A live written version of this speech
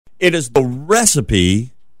It is the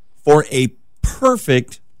recipe for a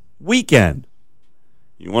perfect weekend.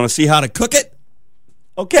 You want to see how to cook it?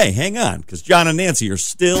 Okay, hang on, because John and Nancy are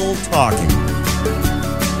still talking.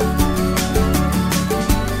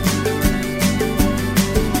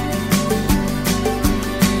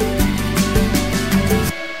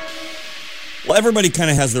 Well, everybody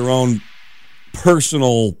kind of has their own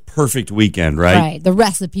personal perfect weekend, right? Right, the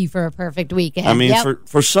recipe for a perfect weekend. I mean,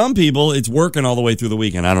 for some people, it's working all the way through the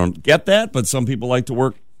weekend. I don't get that, but some people like to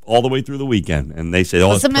work all the way through the weekend, and they say, "Oh,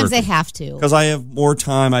 well, it's sometimes perfect. They have to because I have more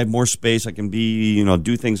time, I have more space, I can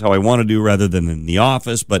do things how I want to do rather than in the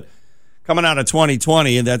office." But coming out of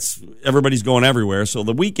 2020, and that's everybody's going everywhere, so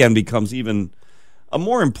the weekend becomes even a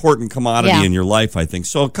more important commodity in your life, I think.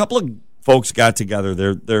 So a couple of folks got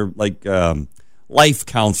together. They're like life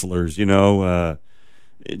counselors,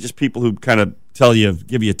 just people who kind of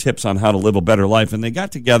give you tips on how to live a better life, and they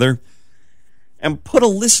got together and put a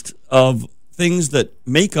list of things that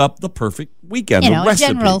make up the perfect weekend. The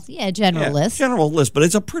recipe. General list. General list, but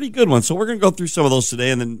it's a pretty good one. So we're going to go through some of those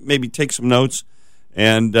today and then maybe take some notes,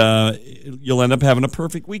 and you'll end up having a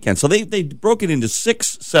perfect weekend. So they broke it into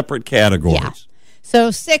 6 separate categories. Yeah. So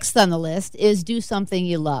 6th on the list is do something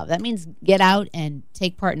you love. That means get out and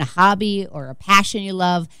take part in a hobby or a passion you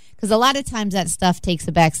love, because a lot of times that stuff takes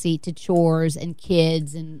a backseat to chores and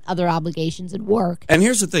kids and other obligations and work. And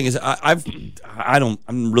here's the thing: is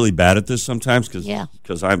I'm really bad at this sometimes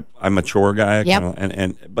because I'm a chore guy. Yep.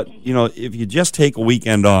 But if you just take a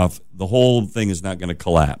weekend off, the whole thing is not going to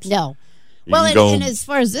collapse. No. And as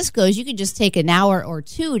far as this goes, you could just take an hour or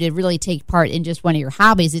 2 to really take part in just one of your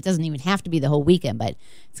hobbies. It doesn't even have to be the whole weekend, but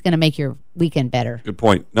it's going to make your weekend better. Good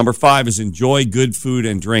point. Number 5 is enjoy good food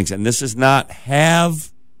and drinks. And this is not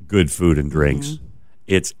have good food and drinks. Mm-hmm.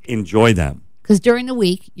 It's enjoy them. Because during the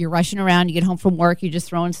week, you're rushing around, you get home from work, you're just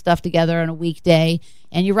throwing stuff together on a weekday,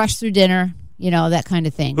 and you rush through dinner, that kind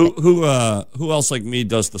of thing. Who else like me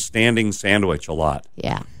does the standing sandwich a lot?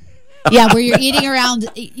 Yeah. Yeah, where you're eating around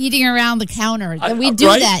the counter. We do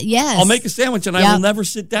that, yes. I'll make a sandwich and I will never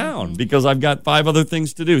sit down because I've got 5 other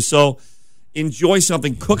things to do. So enjoy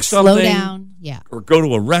something, cook something. Slow down, or go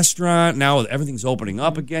to a restaurant. Now everything's opening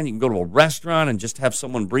up again. You can go to a restaurant and just have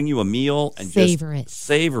someone bring you a meal and savor it.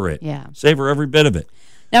 Savor it. Yeah. Savor every bit of it.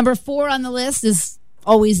 Number 4 on the list is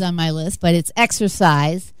always on my list, but it's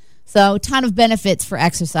exercise. So a ton of benefits for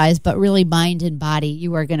exercise, but really mind and body,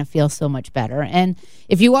 you are going to feel so much better. And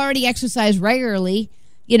if you already exercise regularly,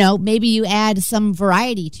 maybe you add some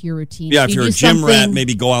variety to your routine. Yeah, if you're a gym rat,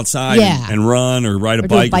 maybe go outside and run or ride a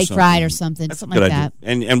bike do a bike ride or something. That's something like that.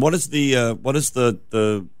 And what is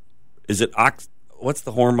the is it what's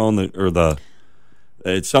the hormone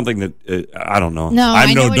it's something that I don't know. No, I'm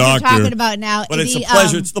I know no what doctor, you're talking about now. But it's a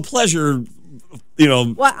pleasure. It's the pleasure.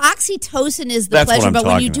 Well, oxytocin is the pleasure, but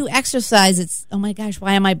when you do exercise, it's oh my gosh,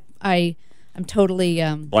 why am I'm totally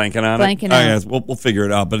blanking on it. Out. We'll figure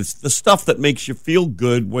it out. But it's the stuff that makes you feel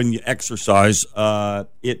good when you exercise.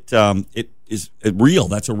 It is real.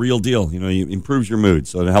 That's a real deal. It improves your mood,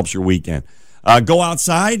 so it helps your weekend. Go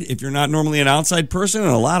outside if you're not normally an outside person,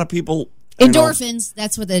 and a lot of people. Endorphins,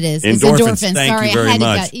 that's what it is. Endorphins. It's endorphins. Thank you very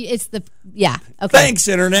much. Okay. Thanks,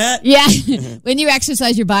 Internet. Yeah. When you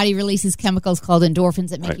exercise, your body releases chemicals called endorphins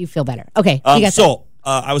that make you feel better. Okay.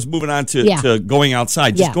 I was moving on to going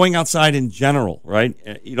outside. Just going outside in general, right?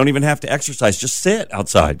 You don't even have to exercise. Just sit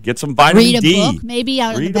outside. Get some vitamin D. Read a book, maybe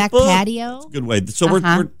out on the back patio. That's a good way.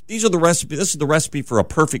 So these are the recipe. This is the recipe for a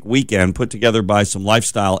perfect weekend put together by some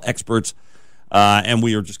lifestyle experts. And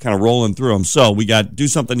we are just kind of rolling through them. So we got do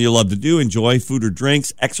something you love to do, enjoy food or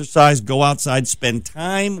drinks, exercise, go outside, spend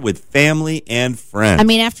time with family and friends. I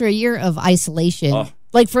mean, after a year of isolation,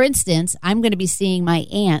 like for instance, I'm going to be seeing my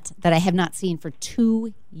aunt that I have not seen for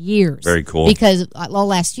 2 years. Very cool. Because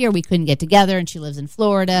last year we couldn't get together, and she lives in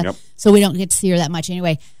Florida, so we don't get to see her that much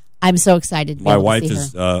anyway. I'm so excited to be able to see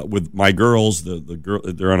her. My wife is with my girls.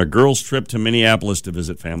 They're on a girls' trip to Minneapolis to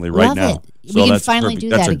visit family right now. Love it. We can finally do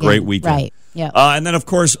that again. That's a great weekend. Right. Yeah. And then, of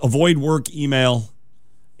course, avoid work email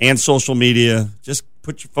and social media. Just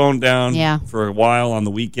put your phone down for a while on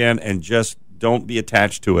the weekend and just don't be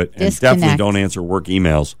attached to it. And definitely don't answer work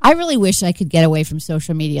emails. I really wish I could get away from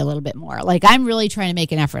social media a little bit more. Like, I'm really trying to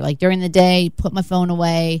make an effort. Like, during the day, put my phone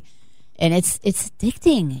away. And it's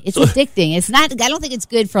addicting. It's addicting. It's not. I don't think it's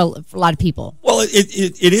good for a lot of people. Well,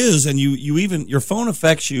 it is, and you even your phone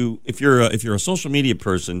affects you if you're a social media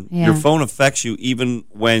person. Yeah. Your phone affects you even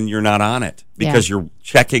when you're not on it because you're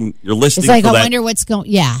checking, you're listening. It's like for I wonder what's going.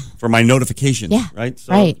 Yeah. For my notifications. Yeah. Right.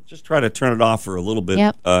 So just try to turn it off for a little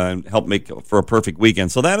bit and help make for a perfect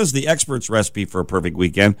weekend. So that is the expert's recipe for a perfect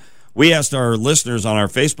weekend. we asked our listeners on our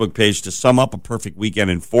Facebook page to sum up a perfect weekend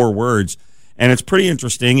in 4 words. And it's pretty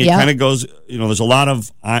interesting. It kind of goes, there's a lot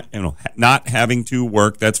of, not having to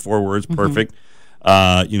work. That's 4 words. Perfect.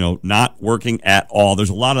 Not working at all. There's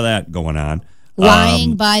a lot of that going on.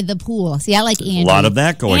 Lying by the pool. See, I like Angie. A lot of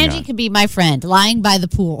that going on. Angie could be my friend. Lying by the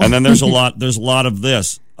pool. And then there's a lot of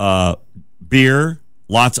this. Beer,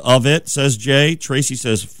 lots of it, says Jay. Tracy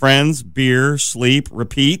says friends, beer, sleep,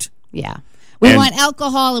 repeat. Yeah. We want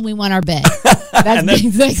alcohol and we want our bed. That's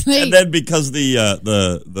basically. And then because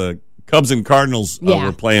the Cubs and Cardinals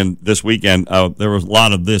were playing this weekend, there was a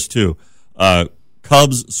lot of this too.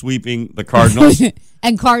 Cubs sweeping the Cardinals.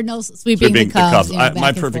 And Cardinals sweeping the Cubs.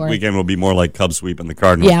 My perfect weekend will be more like Cubs sweeping the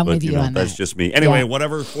Cardinals. Yeah, I'm with you on that's that. just me. Anyway,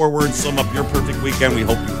 whatever 4 words sum up your perfect weekend, we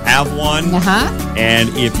hope you have one. And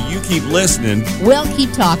if you keep listening, we'll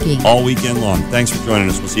keep talking all weekend long. Thanks for joining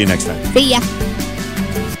us. We'll see you next time. See ya.